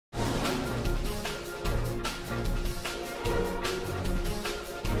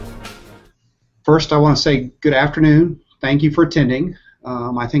First, I want to say good afternoon. Thank you for attending.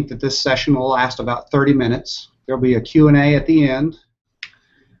 I think that this session will last about 30 minutes. There'll be a Q&A at the end.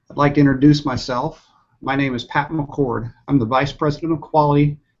 I'd like to introduce myself. My name is Pat McCord. I'm the Vice President of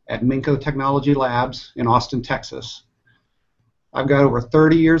Quality at Minco Technology Labs in Austin, Texas. I've got over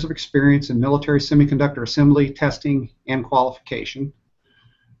 30 years of experience in military semiconductor assembly, testing, and qualification.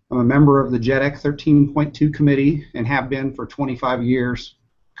 I'm a member of the JEDEC 13.2 committee and have been for 25 years,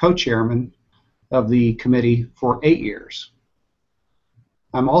 co-chairman of the committee for 8 years.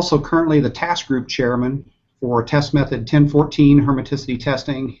 I'm also currently the task group chairman for test method 1014 hermeticity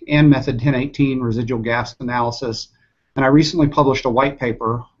testing and method 1018 residual gas analysis, and I recently published a white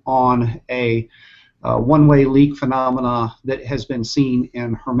paper on a one-way leak phenomena that has been seen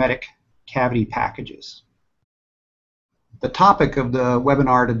in hermetic cavity packages. The topic of the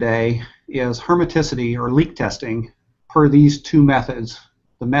webinar today is hermeticity or leak testing per these two methods.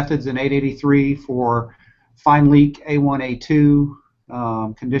 The methods in 883 for fine leak A1,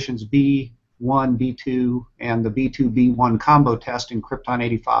 A2, conditions B1, B2, and the B2, B1 combo test in Krypton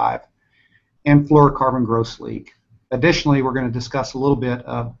 85, and fluorocarbon gross leak. Additionally, we're going to discuss a little bit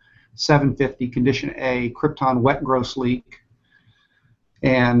of 750 condition A, Krypton wet gross leak,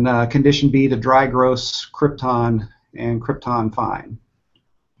 and condition B, the dry gross Krypton and Krypton fine.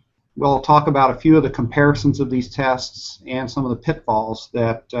 We'll talk about a few of the comparisons of these tests and some of the pitfalls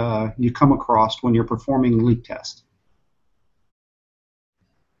that you come across when you're performing leak tests.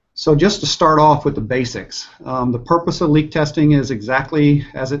 So just to start off with the basics, the purpose of leak testing is exactly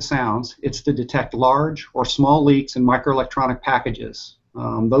as it sounds. It's to detect large or small leaks in microelectronic packages.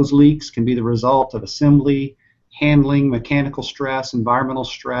 Those leaks can be the result of assembly, handling, mechanical stress, environmental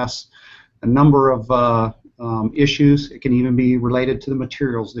stress, a number of issues. It can even be related to the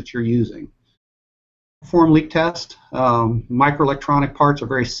materials that you're using. Perform leak test. Microelectronic parts are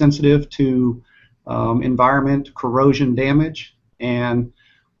very sensitive to environment, corrosion, damage, and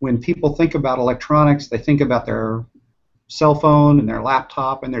when people think about electronics, they think about their cell phone and their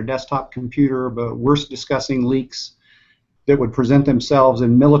laptop and their desktop computer, but we're discussing leaks that would present themselves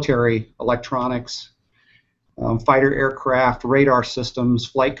in military electronics, fighter aircraft, radar systems,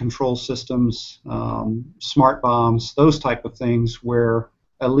 flight control systems, smart bombs, those type of things where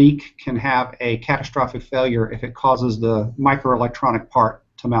a leak can have a catastrophic failure if it causes the microelectronic part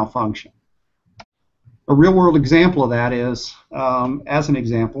to malfunction. A real-world example of that is, as an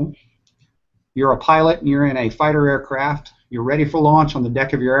example, you're a pilot and you're in a fighter aircraft, you're ready for launch on the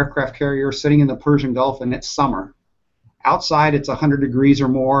deck of your aircraft carrier sitting in the Persian Gulf, and it's summer. Outside it's 100 degrees or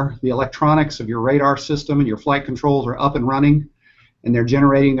more. The electronics of your radar system and your flight controls are up and running, and they're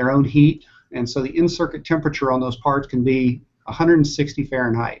generating their own heat, and so the in-circuit temperature on those parts can be 160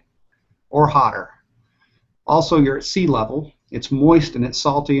 Fahrenheit or hotter. Also, you're at sea level, it's moist and it's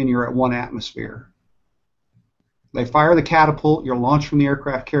salty, and you're at 1 atmosphere. They fire the catapult, you're launched from the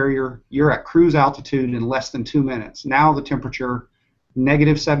aircraft carrier, you're at cruise altitude in less than 2 minutes. Now the temperature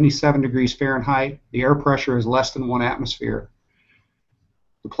negative 77 degrees Fahrenheit, the air pressure is less than 1 atmosphere.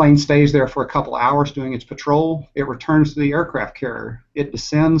 The plane stays there for a couple hours doing its patrol. It returns to the aircraft carrier. It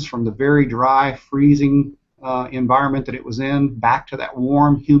descends from the very dry, freezing environment that it was in back to that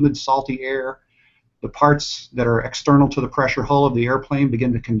warm, humid, salty air. The parts that are external to the pressure hull of the airplane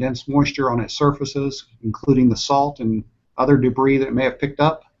begin to condense moisture on its surfaces, including the salt and other debris that it may have picked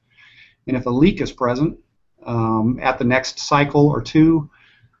up. And if a leak is present, at the next cycle or two,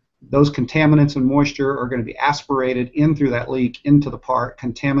 those contaminants and moisture are going to be aspirated in through that leak into the part,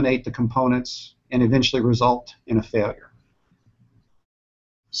 contaminate the components, and eventually result in a failure.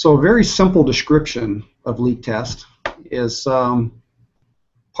 So a very simple description of leak test is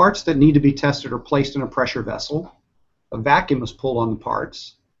parts that need to be tested are placed in a pressure vessel. A vacuum is pulled on the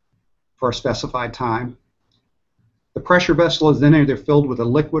parts for a specified time. The pressure vessel is then either filled with a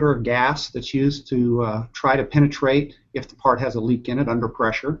liquid or a gas that's used to try to penetrate if the part has a leak in it under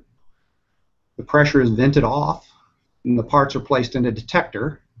pressure. The pressure is vented off, and the parts are placed in a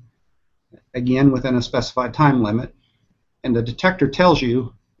detector, again within a specified time limit, and the detector tells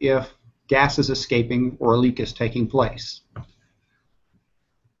you if gas is escaping or a leak is taking place.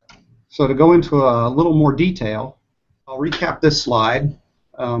 So to go into a little more detail, I'll recap this slide.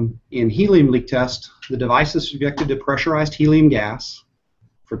 In helium leak test, the device is subjected to pressurized helium gas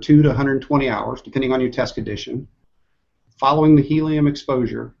for 2 to 120 hours, depending on your test condition. Following the helium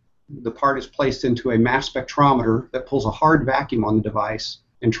exposure, the part is placed into a mass spectrometer that pulls a hard vacuum on the device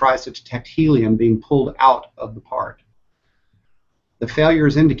and tries to detect helium being pulled out of the part. The failure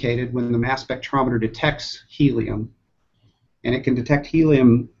is indicated when the mass spectrometer detects helium, and it can detect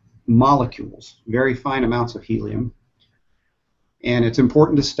helium molecules, very fine amounts of helium. And it's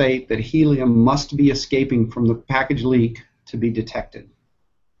important to state that helium must be escaping from the package leak to be detected.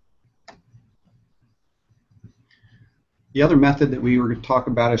 The other method that we were going to talk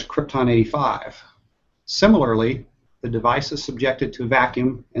about is Krypton 85. Similarly, the device is subjected to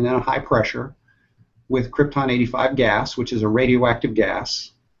vacuum and then a high pressure with Krypton 85 gas, which is a radioactive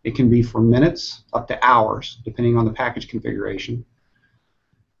gas. It can be for minutes up to hours, depending on the package configuration.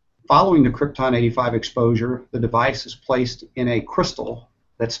 Following the Krypton 85 exposure, the device is placed in a crystal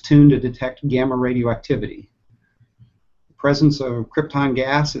that's tuned to detect gamma radioactivity. The presence of krypton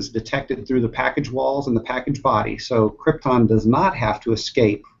gas is detected through the package walls and the package body, so krypton does not have to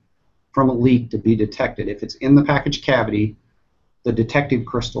escape from a leak to be detected. If it's in the package cavity, the detected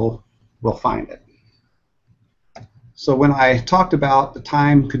crystal will find it. So when I talked about the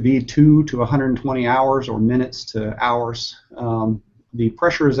time could be 2 to 120 hours or minutes to hours, the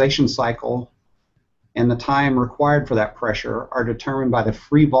pressurization cycle and the time required for that pressure are determined by the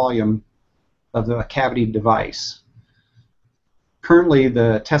free volume of the cavity device. Currently,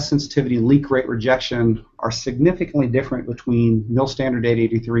 the test sensitivity leak rate rejection are significantly different between mil standard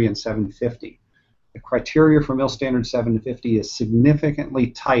 883 and 750. The criteria for mil standard 750 is significantly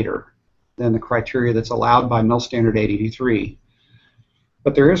tighter than the criteria that's allowed by mil standard 883.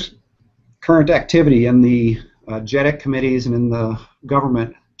 But there is current activity in the JEDEC committees and in the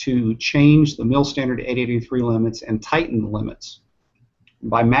government to change the mil standard 883 limits and tighten the limits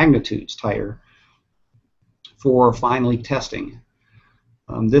by magnitudes tighter for fine leak testing.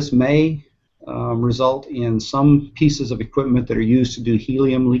 This may result in some pieces of equipment that are used to do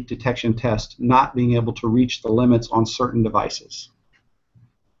helium leak detection tests not being able to reach the limits on certain devices.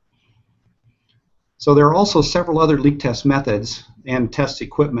 So there are also several other leak test methods and test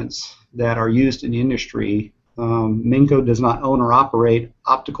equipments that are used in the industry. Minco does not own or operate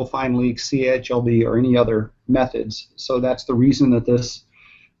optical fine leaks, CHLD, or any other methods. So that's the reason that this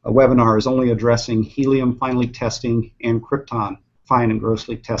webinar is only addressing helium fine leak testing and krypton fine and gross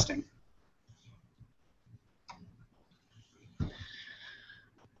leak testing.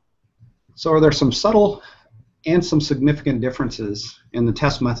 So are there some subtle and some significant differences in the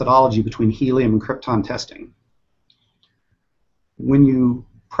test methodology between helium and krypton testing? When you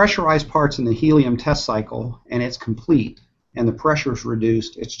pressurize parts in the helium test cycle and it's complete and the pressure is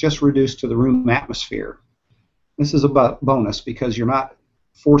reduced, it's just reduced to the room atmosphere. This is a bonus because you're not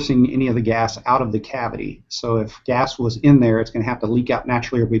forcing any of the gas out of the cavity. So if gas was in there, it's going to have to leak out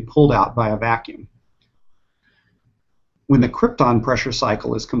naturally or be pulled out by a vacuum. When the krypton pressure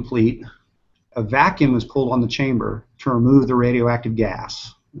cycle is complete, a vacuum is pulled on the chamber to remove the radioactive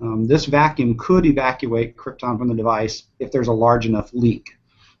gas. This vacuum could evacuate krypton from the device if there's a large enough leak.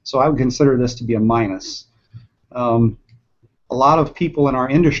 So I would consider this to be a minus. A lot of people in our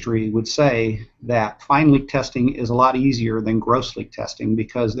industry would say that fine leak testing is a lot easier than gross leak testing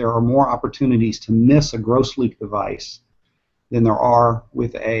because there are more opportunities to miss a gross leak device than there are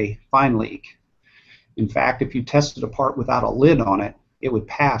with a fine leak. In fact, if you tested a part without a lid on it, it would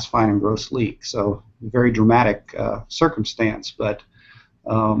pass fine and gross leak. So very dramatic circumstance, but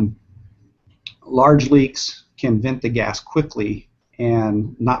large leaks can vent the gas quickly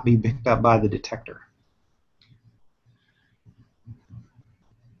and not be picked up by the detector.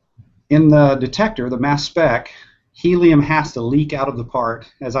 In the detector, the mass spec, helium has to leak out of the part,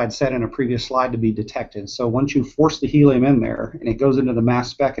 as I'd said in a previous slide, to be detected. So once you force the helium in there and it goes into the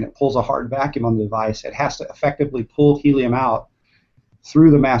mass spec and it pulls a hard vacuum on the device, it has to effectively pull helium out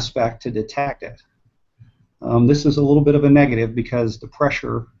through the mass spec to detect it. This is a little bit of a negative because the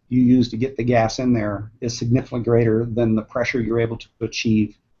pressure you use to get the gas in there is significantly greater than the pressure you're able to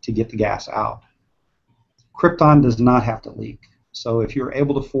achieve to get the gas out. Krypton does not have to leak. So if you're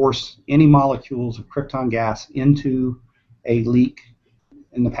able to force any molecules of krypton gas into a leak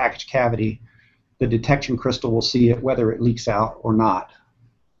in the package cavity, the detection crystal will see it whether it leaks out or not.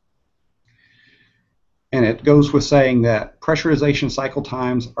 And it goes with saying that pressurization cycle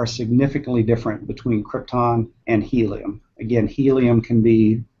times are significantly different between krypton and helium. Again, helium can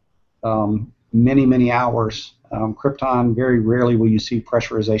be many, many hours. Krypton, very rarely will you see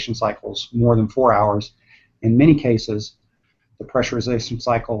pressurization cycles more than 4 hours. In many cases, the pressurization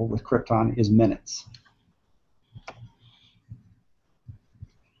cycle with krypton is minutes.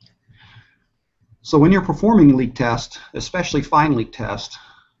 So when you're performing leak test, especially fine leak test,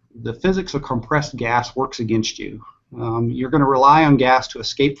 the physics of compressed gas works against you. You're going to rely on gas to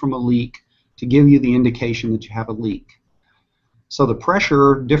escape from a leak to give you the indication that you have a leak. So the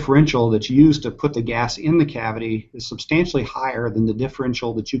pressure differential that's used to put the gas in the cavity is substantially higher than the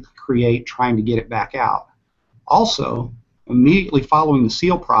differential that you could create trying to get it back out. Also, immediately following the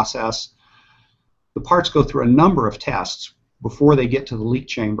seal process, the parts go through a number of tests before they get to the leak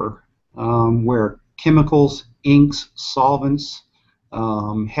chamber, where chemicals, inks, solvents,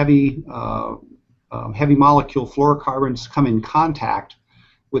 heavy molecule fluorocarbons come in contact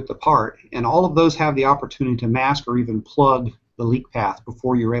with the part, and all of those have the opportunity to mask or even plug the leak path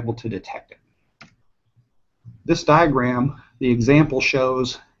before you're able to detect it. This diagram, the example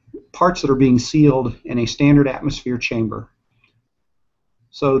shows parts that are being sealed in a standard atmosphere chamber.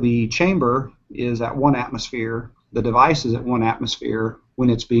 So the chamber is at 1 atmosphere, the device is at 1 atmosphere when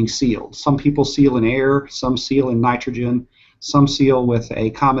it's being sealed. Some people seal in air, some seal in nitrogen, some seal with a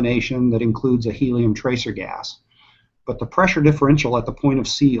combination that includes a helium tracer gas. But the pressure differential at the point of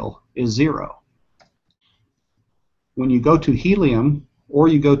seal is 0. When you go to helium or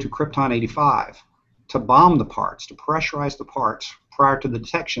you go to Krypton 85 to bomb the parts, to pressurize the parts prior to the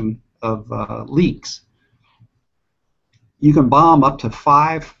detection of leaks, you can bomb up to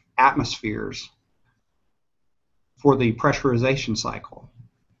 5 atmospheres for the pressurization cycle.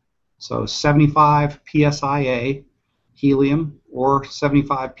 So 75 psia helium or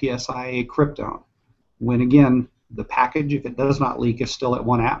 75 psia krypton, when again the package, if it does not leak, is still at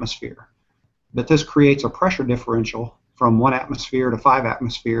 1 atmosphere. But this creates a pressure differential from 1 atmosphere to 5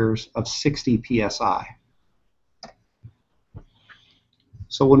 atmospheres of 60 psi.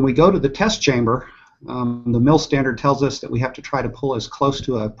 So when we go to the test chamber, the mill standard tells us that we have to try to pull as close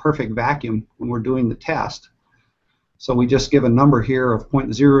to a perfect vacuum when we're doing the test. So we just give a number here of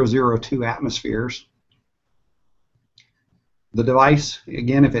 0.002 atmospheres. The device,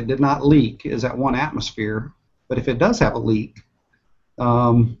 again, if it did not leak, is at 1 atmosphere. But if it does have a leak,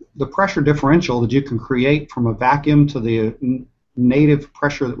 the pressure differential that you can create from a vacuum to the native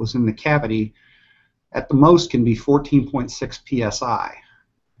pressure that was in the cavity at the most can be 14.6 psi.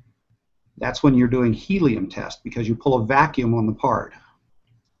 That's when you're doing helium test, because you pull a vacuum on the part.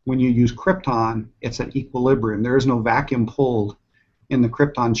 When you use krypton, it's at equilibrium. There is no vacuum pulled in the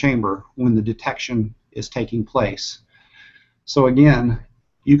krypton chamber when the detection is taking place. So again,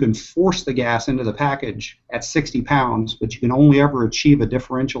 you can force the gas into the package at 60 pounds, but you can only ever achieve a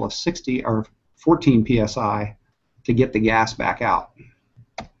differential of 60 or 14 psi to get the gas back out.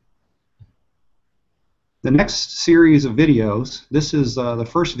 The next series of videos, this is the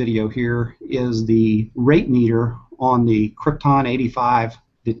first video here, is the rate meter on the Krypton 85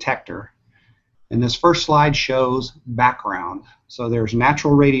 detector. And this first slide shows background. So there's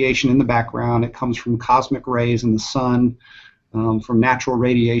natural radiation in the background. It comes from cosmic rays in the sun, from natural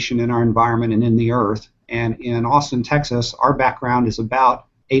radiation in our environment and in the earth. And in Austin, Texas, our background is about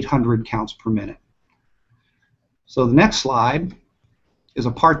 800 counts per minute. So the next slide is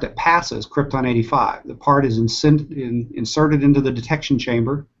a part that passes Krypton 85. The part is inserted into the detection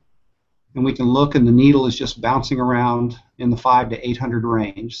chamber, and we can look, and the needle is just bouncing around in the 500 to 800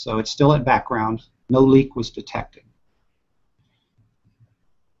 range. So it's still at background. No leak was detected.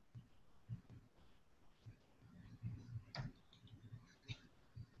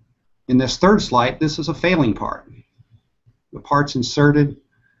 In this third slide, this is a failing part. The part's inserted,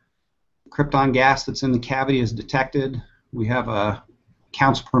 krypton gas that's in the cavity is detected. We have a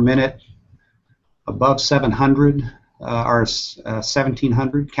counts per minute above 700 or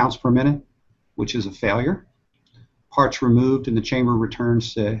 1700 counts per minute, which is a failure. Parts removed and the chamber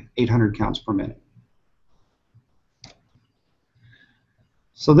returns to 800 counts per minute.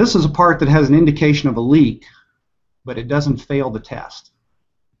 So this is a part that has an indication of a leak, but it doesn't fail the test.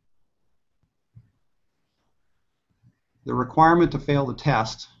 The requirement to fail the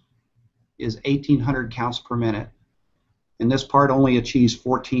test is 1800 counts per minute, and this part only achieves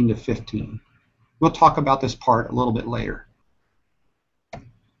 14 to 15. We'll talk about this part a little bit later.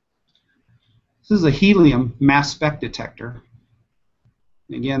 This is a helium mass spec detector.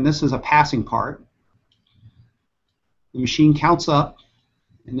 Again, this is a passing part. The machine counts up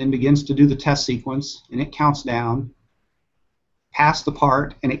and then begins to do the test sequence, and it counts down past the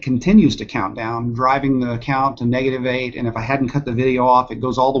part, and it continues to count down, driving the count to -8, and if I hadn't cut the video off, it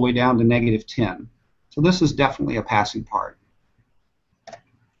goes all the way down to -10. So this is definitely a passing part.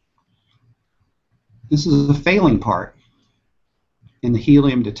 This is a failing part in the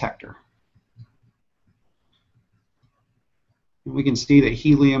helium detector. And we can see that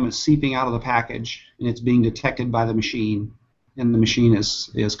helium is seeping out of the package, and it's being detected by the machine, and the machine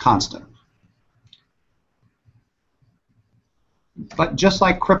is constant. But just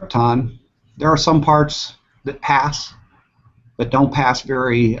like krypton, there are some parts that pass, but don't pass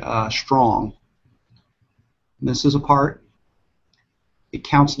very strong. And this is a part. It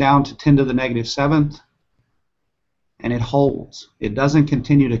counts down to 10 to the -7th, and it holds. It doesn't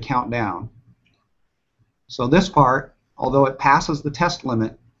continue to count down. So this part, although it passes the test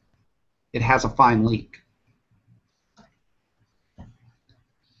limit, it has a fine leak.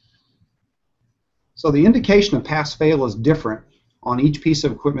 So the indication of pass-fail is different on each piece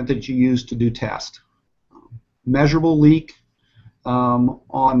of equipment that you use to do test. Measurable leak or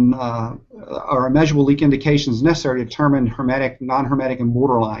a measurable leak indication is necessary to determine hermetic, non-hermetic, and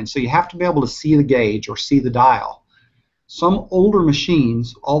borderline. So you have to be able to see the gauge or see the dial. Some older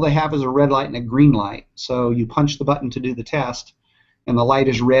machines, all they have is a red light and a green light. So you punch the button to do the test, and the light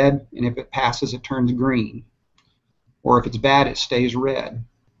is red, and if it passes, it turns green. Or if it's bad, it stays red.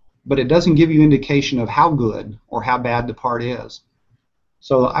 But it doesn't give you indication of how good or how bad the part is.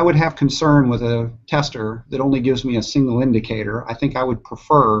 So I would have concern with a tester that only gives me a single indicator. I think I would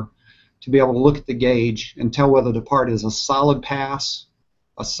prefer to be able to look at the gauge and tell whether the part is a solid pass,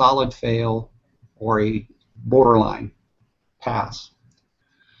 a solid fail, or a borderline pass.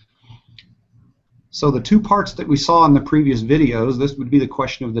 So the two parts that we saw in the previous videos, this would be the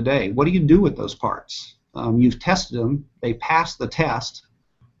question of the day. What do you do with those parts? You've tested them, they pass the test,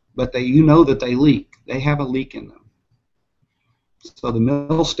 but you know that they leak. They have a leak in them. So the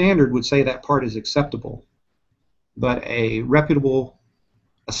mill standard would say that part is acceptable, but a reputable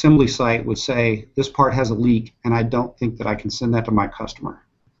assembly site would say this part has a leak and I don't think that I can send that to my customer.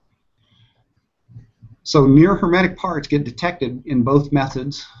 So near hermetic parts get detected in both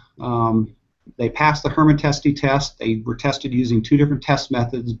methods. They pass the Hermitesty test. They were tested using two different test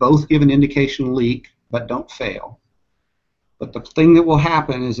methods. Both give an indication of leak but don't fail. But the thing that will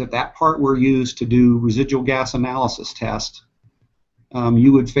happen is if that part were used to do residual gas analysis test,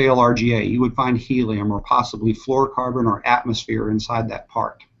 you would fail RGA. You would find helium or possibly fluorocarbon or atmosphere inside that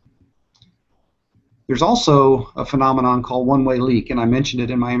part. There's also a phenomenon called one-way leak, and I mentioned it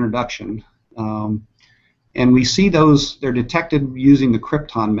in my introduction. And we see those, they're detected using the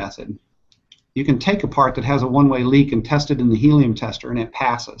krypton method. You can take a part that has a one-way leak and test it in the helium tester, and it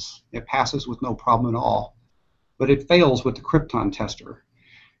passes. It passes with no problem at all. But it fails with the krypton tester.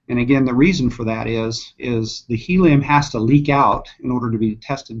 And again, the reason for that is the helium has to leak out in order to be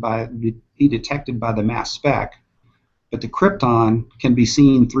detected by the mass spec, but the krypton can be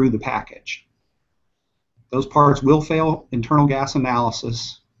seen through the package. Those parts will fail internal gas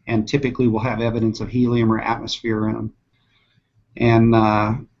analysis and typically will have evidence of helium or atmosphere in them.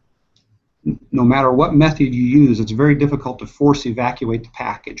 And no matter what method you use, it's very difficult to force evacuate the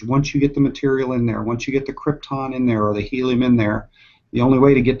package. Once you get the material in there, once you get the krypton in there or the helium in there, the only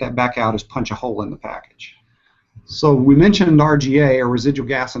way to get that back out is punch a hole in the package. So we mentioned RGA, or residual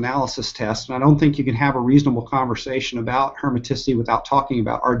gas analysis test, and I don't think you can have a reasonable conversation about hermeticity without talking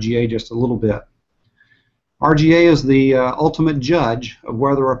about RGA just a little bit. RGA is the ultimate judge of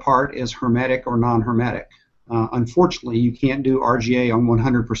whether a part is hermetic or non-hermetic. Unfortunately, you can't do RGA on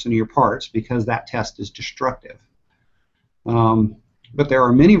 100% of your parts because that test is destructive. But there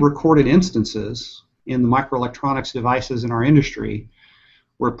are many recorded instances in the microelectronics devices in our industry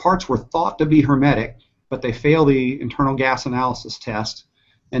where parts were thought to be hermetic, but they fail the internal gas analysis test,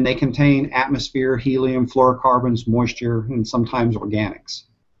 and they contain atmosphere, helium, fluorocarbons, moisture, and sometimes organics.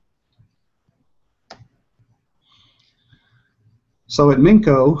 So at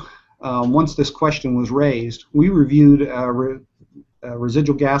Minco, once this question was raised, we reviewed a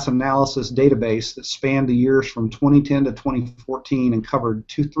residual gas analysis database that spanned the years from 2010 to 2014 and covered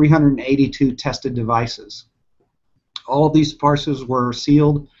 382 tested devices. All of these parts were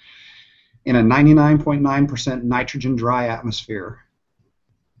sealed in a 99.9% nitrogen dry atmosphere.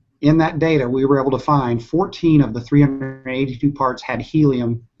 In that data, we were able to find 14 of the 382 parts had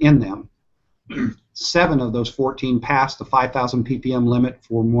helium in them. 7 of those 14 passed the 5,000 ppm limit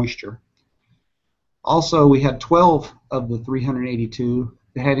for moisture. Also, we had 12 of the 382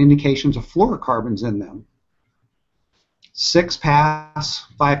 that had indications of fluorocarbons in them. 6 pass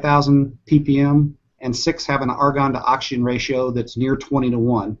 5,000 ppm, and 6 have an argon to oxygen ratio that's near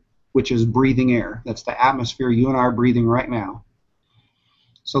 20:1, which is breathing air. That's the atmosphere you and I are breathing right now.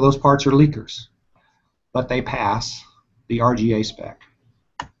 So those parts are leakers, but they pass the RGA spec.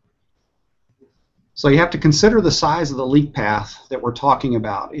 So you have to consider the size of the leak path that we're talking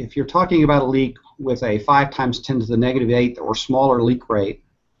about. If you're talking about a leak with a 5 × 10⁻⁸ or smaller leak rate,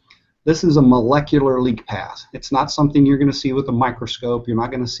 this is a molecular leak path. It's not something you're going to see with a microscope. You're not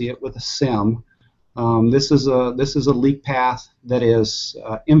going to see it with a SEM. This is a leak path that is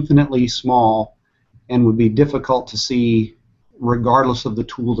infinitely small and would be difficult to see regardless of the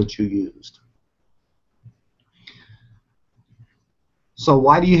tool that you used. So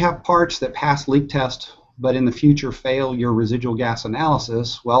why do you have parts that pass leak test but in the future fail your residual gas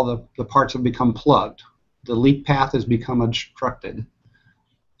analysis? Well, the parts have become plugged. The leak path has become obstructed.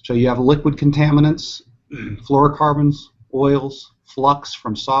 So you have liquid contaminants, fluorocarbons, oils, flux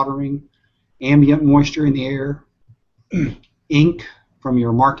from soldering, ambient moisture in the air, ink, from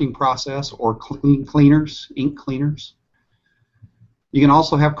your marking process or cleaners, ink cleaners. You can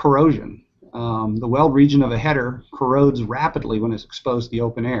also have corrosion. The weld region of a header corrodes rapidly when it's exposed to the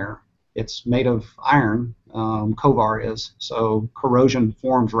open air. It's made of iron, Covar is, so corrosion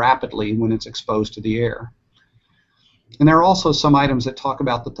forms rapidly when it's exposed to the air. And there are also some items that talk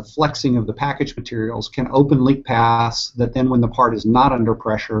about that the flexing of the package materials can open leak paths that then when the part is not under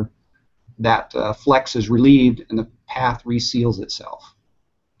pressure, that flex is relieved and the path reseals itself.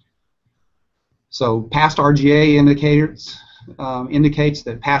 So past RGA indicators indicates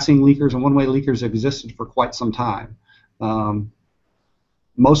that passing leakers and one-way leakers existed for quite some time.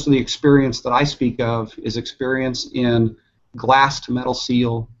 Most of the experience that I speak of is experience in glass to metal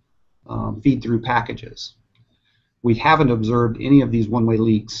seal feed-through packages. We haven't observed any of these one-way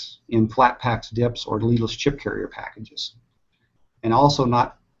leaks in flat packs, dips, or leadless chip carrier packages. And also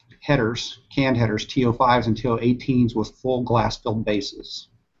not headers, canned headers, TO5s and TO18s with full glass-filled bases.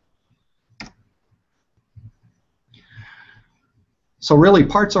 So really,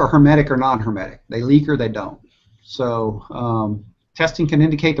 parts are hermetic or non-hermetic. They leak or they don't. So testing can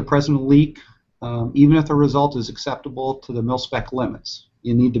indicate the presence of a leak, even if the result is acceptable to the mil-spec limits.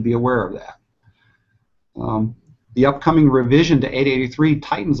 You need to be aware of that. The upcoming revision to 883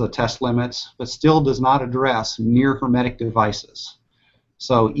 tightens the test limits, but still does not address near hermetic devices.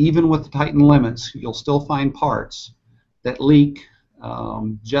 So even with the tightened limits, you'll still find parts that leak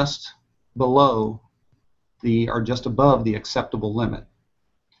just below or just above the acceptable limit.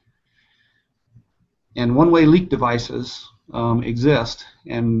 And one-way leak devices exist,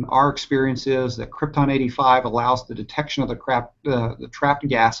 and our experience is that Krypton 85 allows the detection of the trapped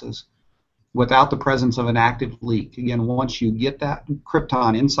gases without the presence of an active leak. Again, once you get that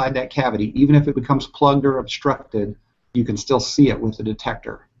krypton inside that cavity, even if it becomes plugged or obstructed, you can still see it with the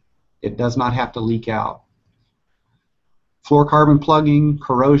detector. It does not have to leak out. Fluorocarbon plugging,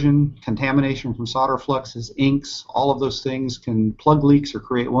 corrosion, contamination from solder fluxes, inks, all of those things can plug leaks or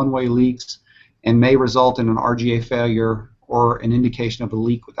create one-way leaks and may result in an RGA failure or an indication of a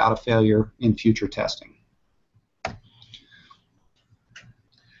leak without a failure in future testing.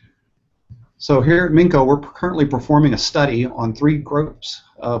 So here at Minco, we're currently performing a study on 3 groups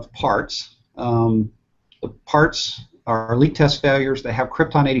of parts. The parts are leak test failures. They have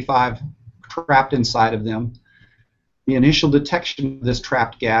Krypton 85 trapped inside of them. The initial detection of this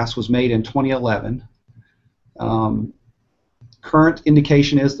trapped gas was made in 2011. Current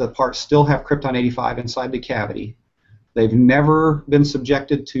indication is that parts still have Krypton 85 inside the cavity. They've never been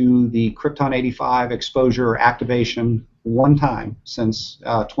subjected to the Krypton 85 exposure or activation one time since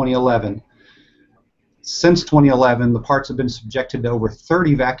 2011. Since 2011, the parts have been subjected to over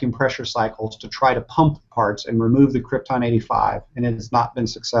 30 vacuum pressure cycles to try to pump parts and remove the Krypton 85, and it has not been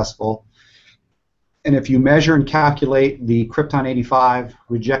successful. And if you measure and calculate the Krypton 85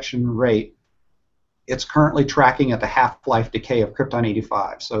 rejection rate, it's currently tracking at the half-life decay of Krypton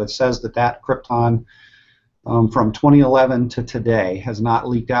 85. So it says that that Krypton from 2011 to today has not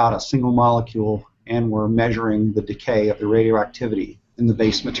leaked out a single molecule, and we're measuring the decay of the radioactivity in the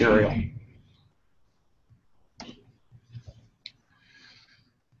base material.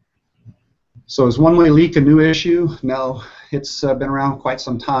 So is one-way leak a new issue? No, it's been around quite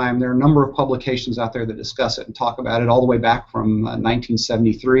some time. There are a number of publications out there that discuss it and talk about it all the way back from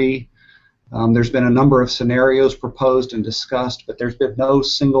 1973. There's been a number of scenarios proposed and discussed, but there's been no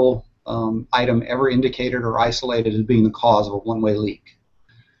single item ever indicated or isolated as being the cause of a one-way leak.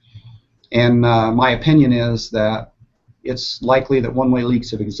 And my opinion is that it's likely that one-way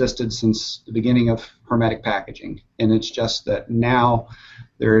leaks have existed since the beginning of hermetic packaging, and it's just that now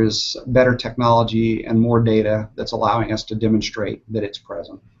there's better technology and more data that's allowing us to demonstrate that it's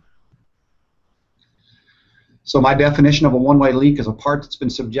present. So my definition of a one-way leak is a part that's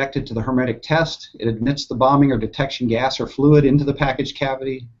been subjected to the hermetic test. It admits the bombing or detection gas or fluid into the package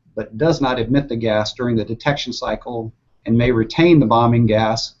cavity, but does not admit the gas during the detection cycle and may retain the bombing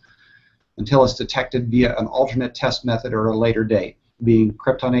gas until it's detected via an alternate test method or a later date, being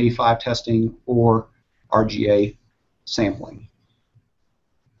Krypton 85 testing or RGA sampling.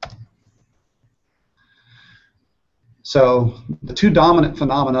 So the 2 dominant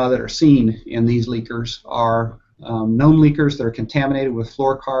phenomena that are seen in these leakers are known leakers that are contaminated with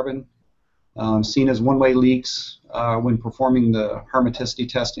fluorocarbon, seen as one-way leaks when performing the hermeticity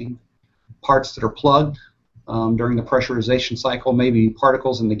testing, parts that are plugged during the pressurization cycle, maybe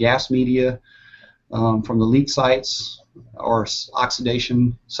particles in the gas media from the leak sites, or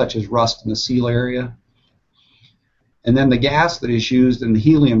oxidation such as rust in the seal area. And then the gas that is used in the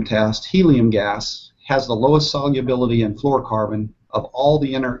helium test, helium gas, has the lowest solubility in fluorocarbon of all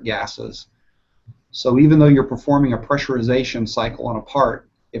the inert gases, So even though you're performing a pressurization cycle on a part,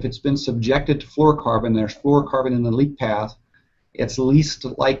 if it's been subjected to fluorocarbon, there's fluorocarbon in the leak path, it's least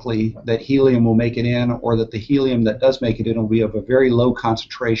likely that helium will make it in, or that the helium that does make it in will be of a very low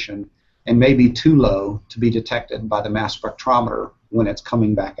concentration and maybe too low to be detected by the mass spectrometer when it's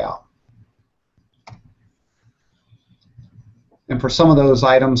coming back out. And for some of those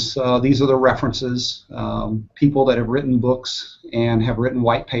items, these are the references, people that have written books and have written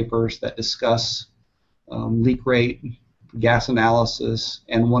white papers that discuss leak rate, gas analysis,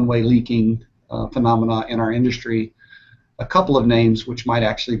 and one-way leaking phenomena in our industry. A couple of names which might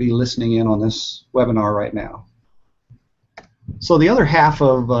actually be listening in on this webinar right now. So the other half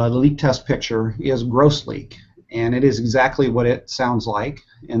of the leak test picture is gross leak, and it is exactly what it sounds like,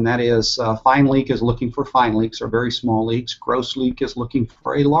 and that is fine leak is looking for fine leaks or very small leaks. Gross leak is looking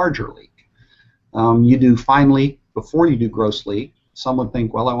for a larger leak. You do fine leak before you do gross leak. Some would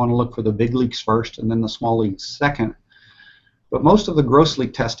think, well, I want to look for the big leaks first and then the small leaks second. But most of the gross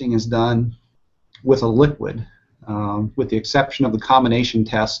leak testing is done with a liquid, with the exception of the combination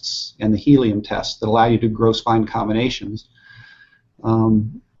tests and the helium tests that allow you to do gross fine combinations.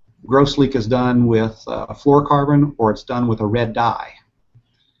 Gross leak is done with a fluorocarbon, or it's done with a red dye.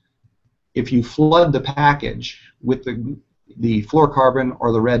 If you flood the package with the fluorocarbon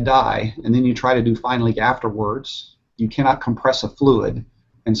or the red dye, and then you try to do fine leak afterwards, you cannot compress a fluid,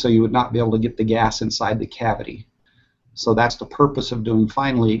 and so you would not be able to get the gas inside the cavity. So that's the purpose of doing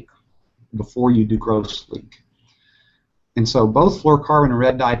fine leak before you do gross leak. And so both fluorocarbon and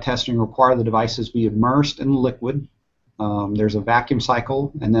red dye testing require the devices be immersed in liquid. There's a vacuum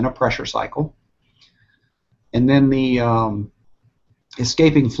cycle and then a pressure cycle. And then the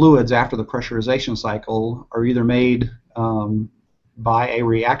escaping fluids after the pressurization cycle are either made by a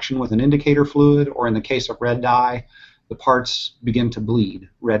reaction with an indicator fluid, or in the case of red dye, the parts begin to bleed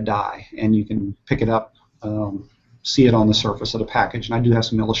red dye, and you can pick it up, see it on the surface of the package, and I do have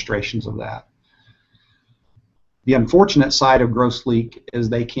some illustrations of that. The unfortunate side of gross leak is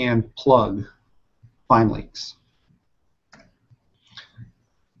they can plug fine leaks.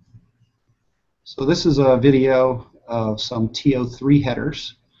 So this is a video of some TO3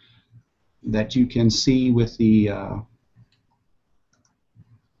 headers that you can see with the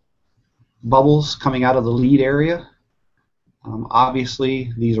bubbles coming out of the lead area.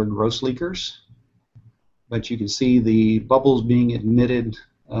 Obviously, these are gross leakers, but you can see the bubbles being emitted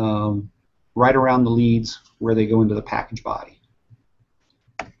right around the leads where they go into the package body.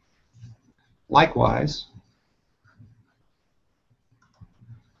 Likewise,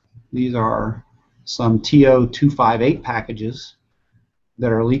 these are some TO258 packages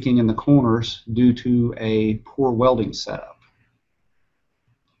that are leaking in the corners due to a poor welding setup.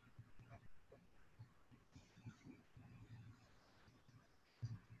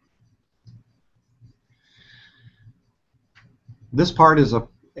 This part is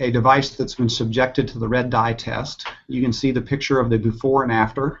a device that's been subjected to the red dye test. You can see the picture of the before and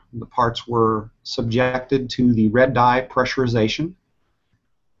after. The parts were subjected to the red dye pressurization.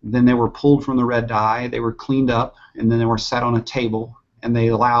 Then they were pulled from the red dye, they were cleaned up, and then they were set on a table, and they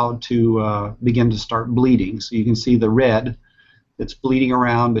allowed to begin to start bleeding. So you can see the red that's bleeding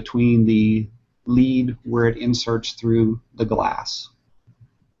around between the lead where it inserts through the glass.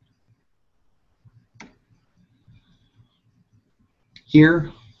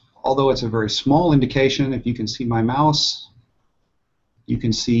 Here, although it's a very small indication, if you can see my mouse, you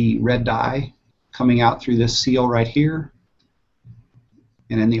can see red dye coming out through this seal right here.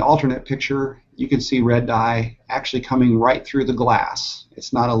 And in the alternate picture, you can see red dye actually coming right through the glass.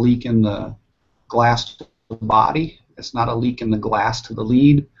 It's not a leak in the glass to the body. It's not a leak in the glass to the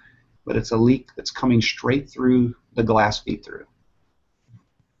lead, but it's a leak that's coming straight through the glass feed-through.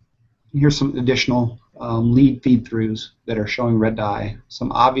 Here's some additional lead feed-throughs that are showing red dye.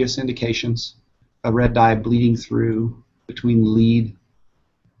 Some obvious indications of red dye bleeding through between the lead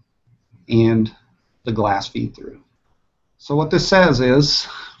and the glass feed-through. So what this says is,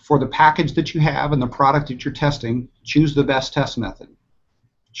 for the package that you have and the product that you're testing, choose the best test method.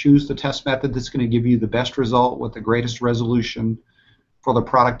 Choose the test method that's going to give you the best result with the greatest resolution for the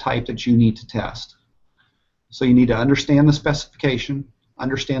product type that you need to test. So you need to understand the specification,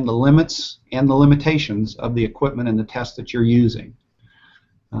 understand the limits and the limitations of the equipment and the test that you're using.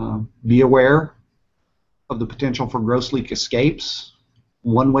 Be aware of the potential for gross leak escapes,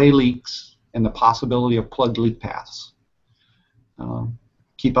 one-way leaks, and the possibility of plugged leak paths.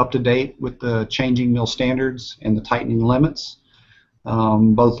 Keep up to date with the changing mill standards and the tightening limits.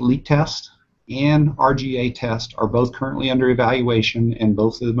 Both leak test and RGA test are both currently under evaluation, and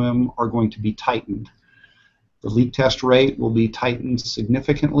both of them are going to be tightened. The leak test rate will be tightened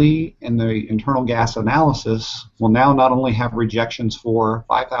significantly, and the internal gas analysis will now not only have rejections for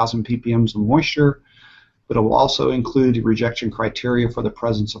 5,000 ppm of moisture, but it will also include rejection criteria for the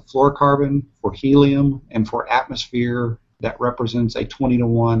presence of fluorocarbon, for helium, and for atmosphere that represents a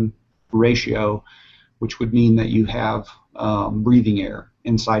 20-to-1 ratio, which would mean that you have breathing air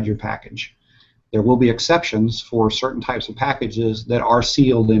inside your package. There will be exceptions for certain types of packages that are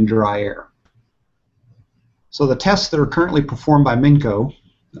sealed in dry air. So the tests that are currently performed by Minco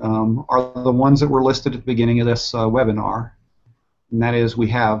are the ones that were listed at the beginning of this webinar. And that is, we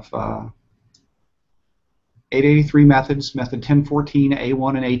have 883 methods, method 1014,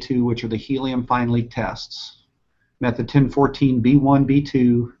 A1 and A2, which are the helium fine leak tests. Method 1014, B1,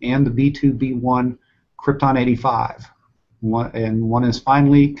 B2, and the B2, B1 krypton 85. One is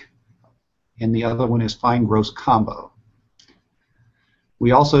fine leak, and the other one is fine gross combo.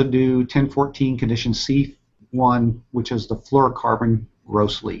 We also do 1014 condition C1, which is the fluorocarbon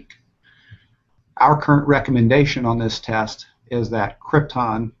gross leak. Our current recommendation on this test is that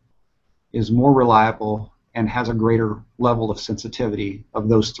krypton is more reliable and has a greater level of sensitivity of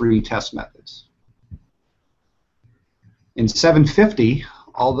those three test methods. In 750,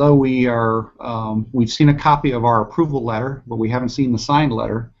 although we've seen a copy of our approval letter, but we haven't seen the signed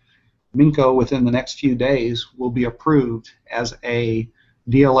letter, Minco within the next few days will be approved as a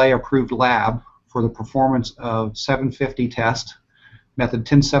DLA approved lab for the performance of 750 test, method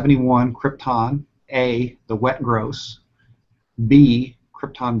 1071 krypton, A, the wet gross, B,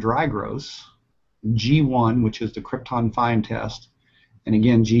 krypton dry gross, G1, which is the krypton fine test, and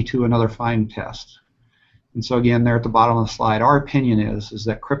again G2, another fine test. And so again, there at the bottom of the slide, our opinion is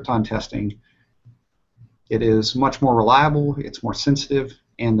that krypton testing, it is much more reliable, it's more sensitive,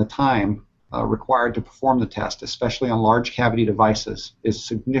 and the time required to perform the test, especially on large cavity devices, is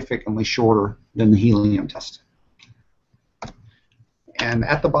significantly shorter than the helium test. And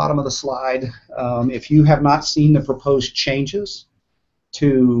at the bottom of the slide, if you have not seen the proposed changes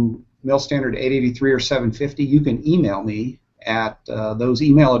to Mill Standard 883 or 750, you can email me at those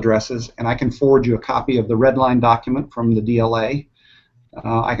email addresses, and I can forward you a copy of the red line document from the DLA.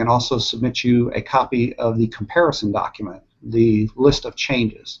 I can also submit you a copy of the comparison document, the list of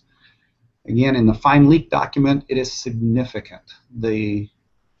changes. Again, in the fine leak document, it is significant. The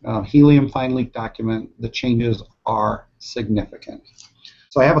helium fine leak document, the changes are significant.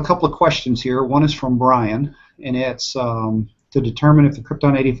 So I have a couple of questions here. One is from Brian, and it's to determine if the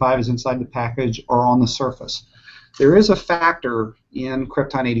krypton 85 is inside the package or on the surface. There is a factor in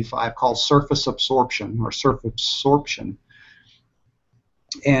krypton 85 called surface absorption, or surface absorption.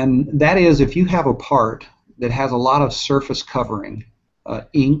 And that is, if you have a part that has a lot of surface covering,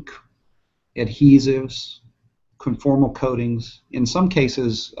 ink, adhesives, conformal coatings. In some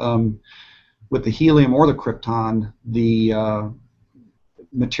cases, with the helium or the krypton, the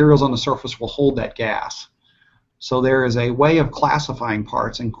materials on the surface will hold that gas. So there is a way of classifying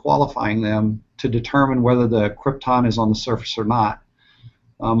parts and qualifying them to determine whether the krypton is on the surface or not.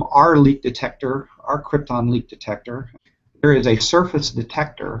 Our leak detector, our krypton leak detector, there is a surface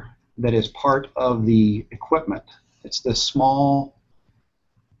detector that is part of the equipment. It's this small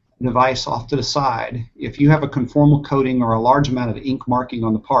device off to the side. If you have a conformal coating or a large amount of ink marking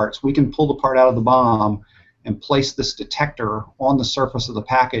on the parts, we can pull the part out of the BOM and place this detector on the surface of the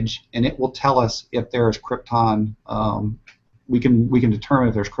package, and it will tell us if there is krypton. We can determine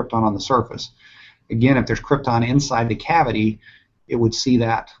if there's krypton on the surface. Again, if there's krypton inside the cavity, it would see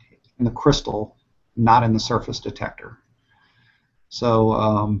that in the crystal, not in the surface detector.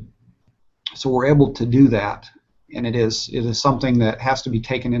 So we're able to do that. And it is something that has to be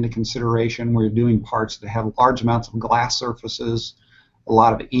taken into consideration when you're doing parts that have large amounts of glass surfaces, a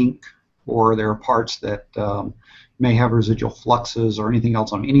lot of ink, or there are parts that may have residual fluxes or anything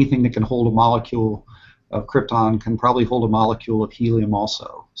else on anything that can hold a molecule of krypton can probably hold a molecule of helium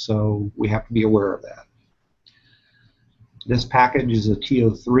also. So we have to be aware of that. This package is a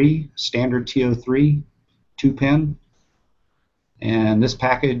TO3, standard TO3, 2-pin. And this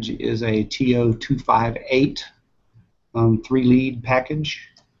package is a TO258. 3-lead package,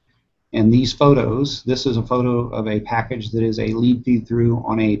 and these photos, this is a photo of a package that is a lead feed through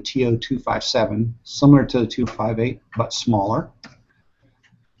on a TO257, similar to the 258 but smaller,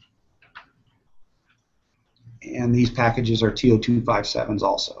 and these packages are TO257s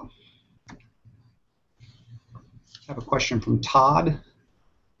also. I have a question from Todd.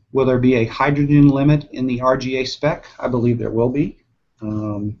 Will there be a hydrogen limit in the RGA spec? I believe there will be.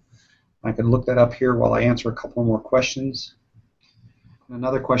 I can look that up here while I answer a couple more questions.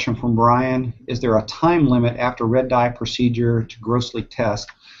 Another question from Brian, is there a time limit after red dye procedure to gross leak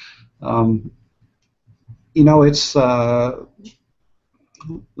test? You know, it's let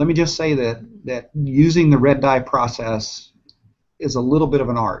me just say that using the red dye process is a little bit of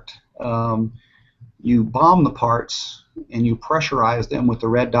an art. You bomb the parts and you pressurize them with the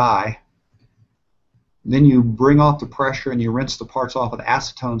red dye. Then you bring off the pressure and you rinse the parts off with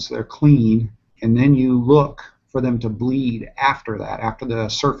acetone so they're clean, and then you look for them to bleed after that, after the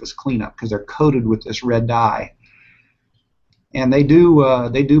surface cleanup, because they're coated with this red dye. And they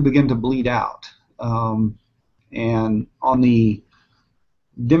do begin to bleed out. And on the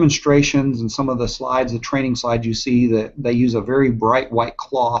demonstrations and some of the slides, the training slides, you see that they use a very bright white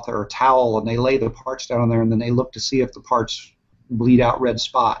cloth or a towel, and they lay the parts down on there, and then they look to see if the parts bleed out red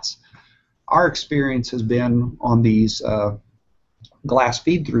spots. Our experience has been on these glass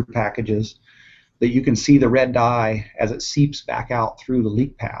feed-through packages that you can see the red dye as it seeps back out through the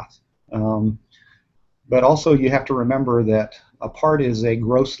leak path. But also you have to remember that a part is a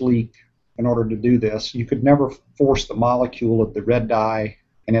gross leak. In order to do this, you could never force the molecule of the red dye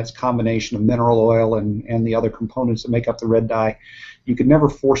and its combination of mineral oil and the other components that make up the red dye. You could never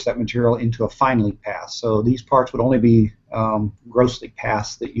force that material into a fine leak path. So these parts would only be gross leak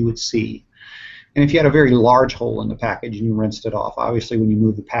paths that you would see. And if you had a very large hole in the package and you rinsed it off, obviously when you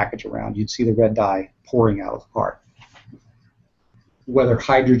move the package around, you'd see the red dye pouring out of the part. Whether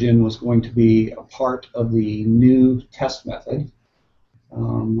hydrogen was going to be a part of the new test method,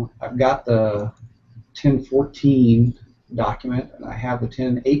 I've got the 1014 document and I have the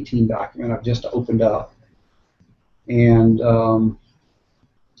 1018 document I've just opened up. And it'll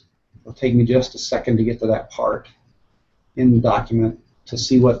take me just a second to get to that part in the document to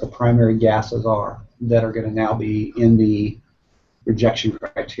see what the primary gases are that are going to now be in the rejection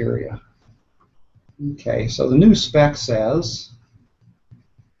criteria. Okay, so the new spec says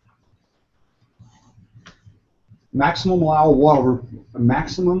maximum allowable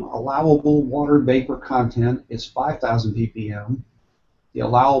water vapor content is 5,000 ppm. The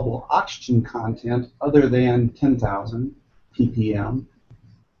allowable oxygen content other than 10,000 ppm.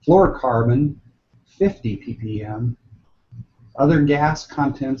 Fluorocarbon 50 ppm. Other gas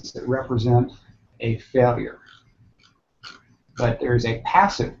contents that represent a failure. But there's a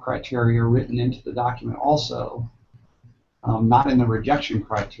passive criteria written into the document also, not in the rejection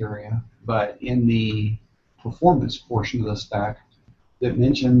criteria, but in the performance portion of the spec that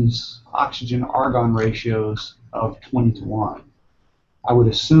mentions oxygen-argon ratios of 20:1. I would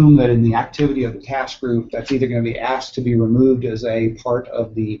assume that in the activity of the task group, that's either going to be asked to be removed as a part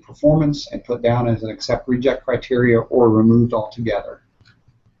of the performance and put down as an accept-reject criteria or removed altogether.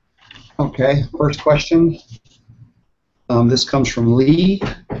 Okay, first question. This comes from Lee.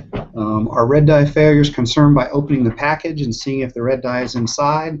 Are red dye failures concerned by opening the package and seeing if the red dye is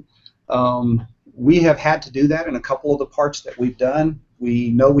inside? We have had to do that in a couple of the parts that we've done. We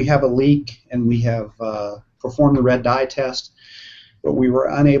know we have a leak and we have performed the red dye test, but we were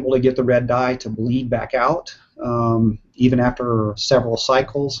unable to get the red dye to bleed back out, even after several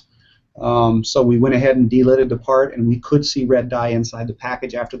cycles. So we went ahead and delitted the part, and we could see red dye inside the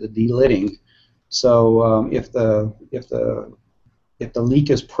package after the delitting. So if the leak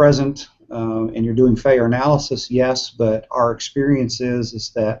is present and you're doing failure analysis, yes, but our experience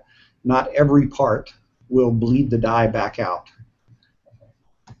is that not every part will bleed the dye back out.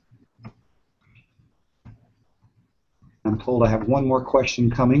 I'm told I have one more question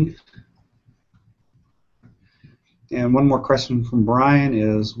coming. And one more question from Brian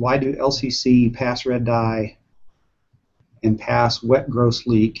is, why do LCC pass red dye and pass wet gross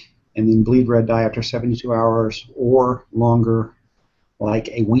leak and then bleed red dye after 72 hours or longer, like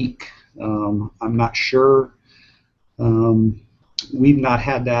a week? I'm not sure. We've not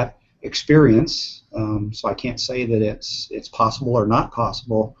had that experience, so I can't say that it's possible or not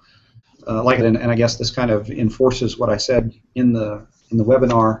possible. And I guess this kind of enforces what I said in the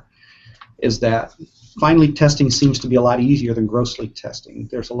webinar, is that fine leak testing seems to be a lot easier than gross leak testing.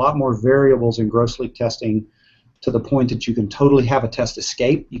 There's a lot more variables in gross leak testing, to the point that you can totally have a test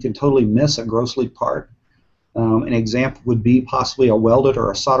escape. You can totally miss a gross leak part. An example would be possibly a welded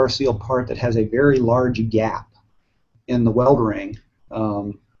or a solder sealed part that has a very large gap in the weld ring,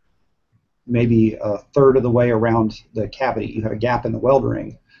 maybe a third of the way around the cavity. You have a gap in the weld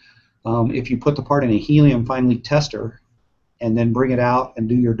ring. If you put the part in a helium fine leak tester and then bring it out and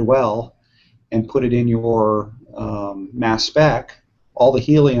do your dwell and put it in your mass spec, all the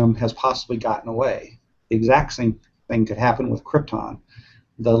helium has possibly gotten away. The exact same thing could happen with krypton.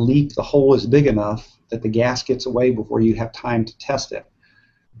 The hole is big enough that the gas gets away before you have time to test it.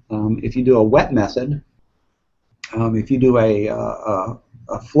 If you do a wet method, if you do a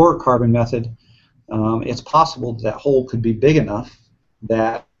fluorocarbon method, it's possible that hole could be big enough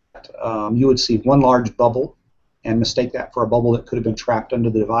that you would see one large bubble and mistake that for a bubble that could have been trapped under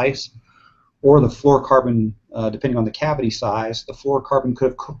the device, or the fluorocarbon, depending on the cavity size, the fluorocarbon could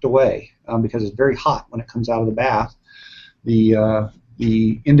have cooked away because it's very hot when it comes out of the bath.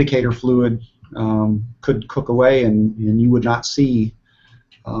 The indicator fluid could cook away, and you would not see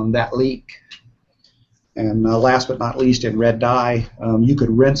that leak. And last but not least, in red dye, you could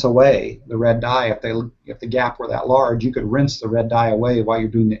rinse away the red dye. If the gap were that large, you could rinse the red dye away while you're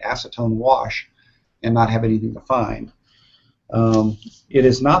doing the acetone wash and not have anything to find. It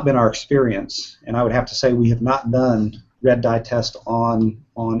has not been our experience, and I would have to say we have not done red dye test on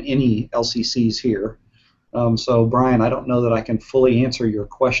any LCCs here. So Brian, I don't know that I can fully answer your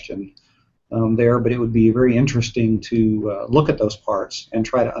question there, but it would be very interesting to look at those parts and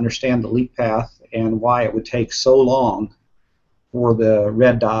try to understand the leak path and why it would take so long for the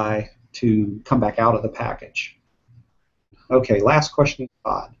red dye to come back out of the package. Okay, last question,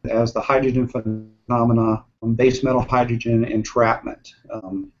 Todd. As the hydrogen phenomena, base metal hydrogen entrapment.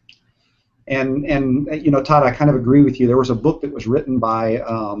 And you know, Todd, I kind of agree with you. There was a book that was written by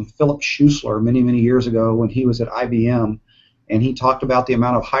Philip Schuessler many years ago when he was at IBM, and he talked about the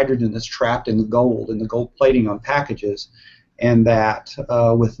amount of hydrogen that's trapped in the gold plating on packages, and that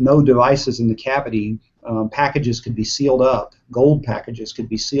with no devices in the cavity, packages could be sealed up, gold packages could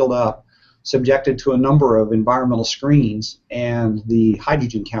be sealed up, subjected to a number of environmental screens, and the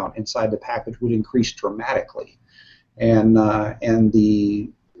hydrogen count inside the package would increase dramatically. And the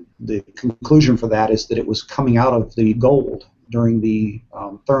conclusion for that is that it was coming out of the gold during the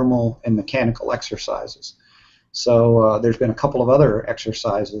thermal and mechanical exercises. So there's been a couple of other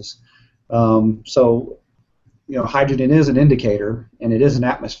exercises. So you know, hydrogen is an indicator, and it is an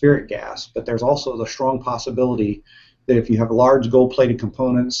atmospheric gas, but there's also the strong possibility that if you have large gold-plated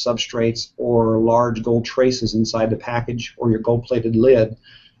components, substrates, or large gold traces inside the package or your gold-plated lid,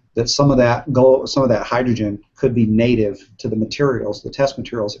 that some of that hydrogen could be native to the materials, the test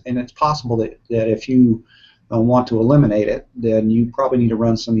materials, and it's possible that if you want to eliminate it, then you probably need to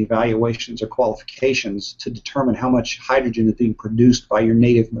run some evaluations or qualifications to determine how much hydrogen is being produced by your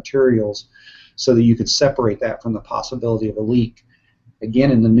native materials, so that you could separate that from the possibility of a leak.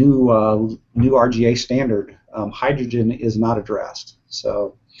 Again, in the new RGA standard, hydrogen is not addressed.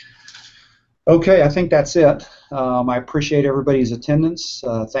 So, okay, I think that's it. I appreciate everybody's attendance.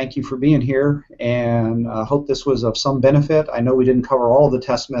 Thank you for being here, and I hope this was of some benefit. I know we didn't cover all the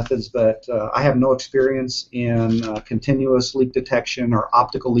test methods, but I have no experience in continuous leak detection or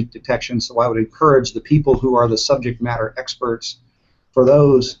optical leak detection, so I would encourage the people who are the subject matter experts for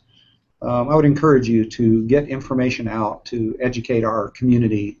those. I would encourage you to get information out to educate our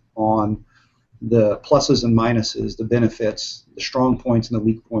community on the pluses and minuses, the benefits, the strong points and the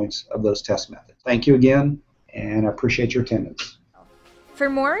weak points of those test methods. Thank you again, and I appreciate your attendance. For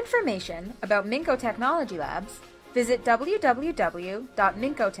more information about Minco Technology Labs, visit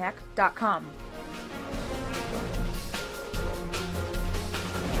www.mincotech.com.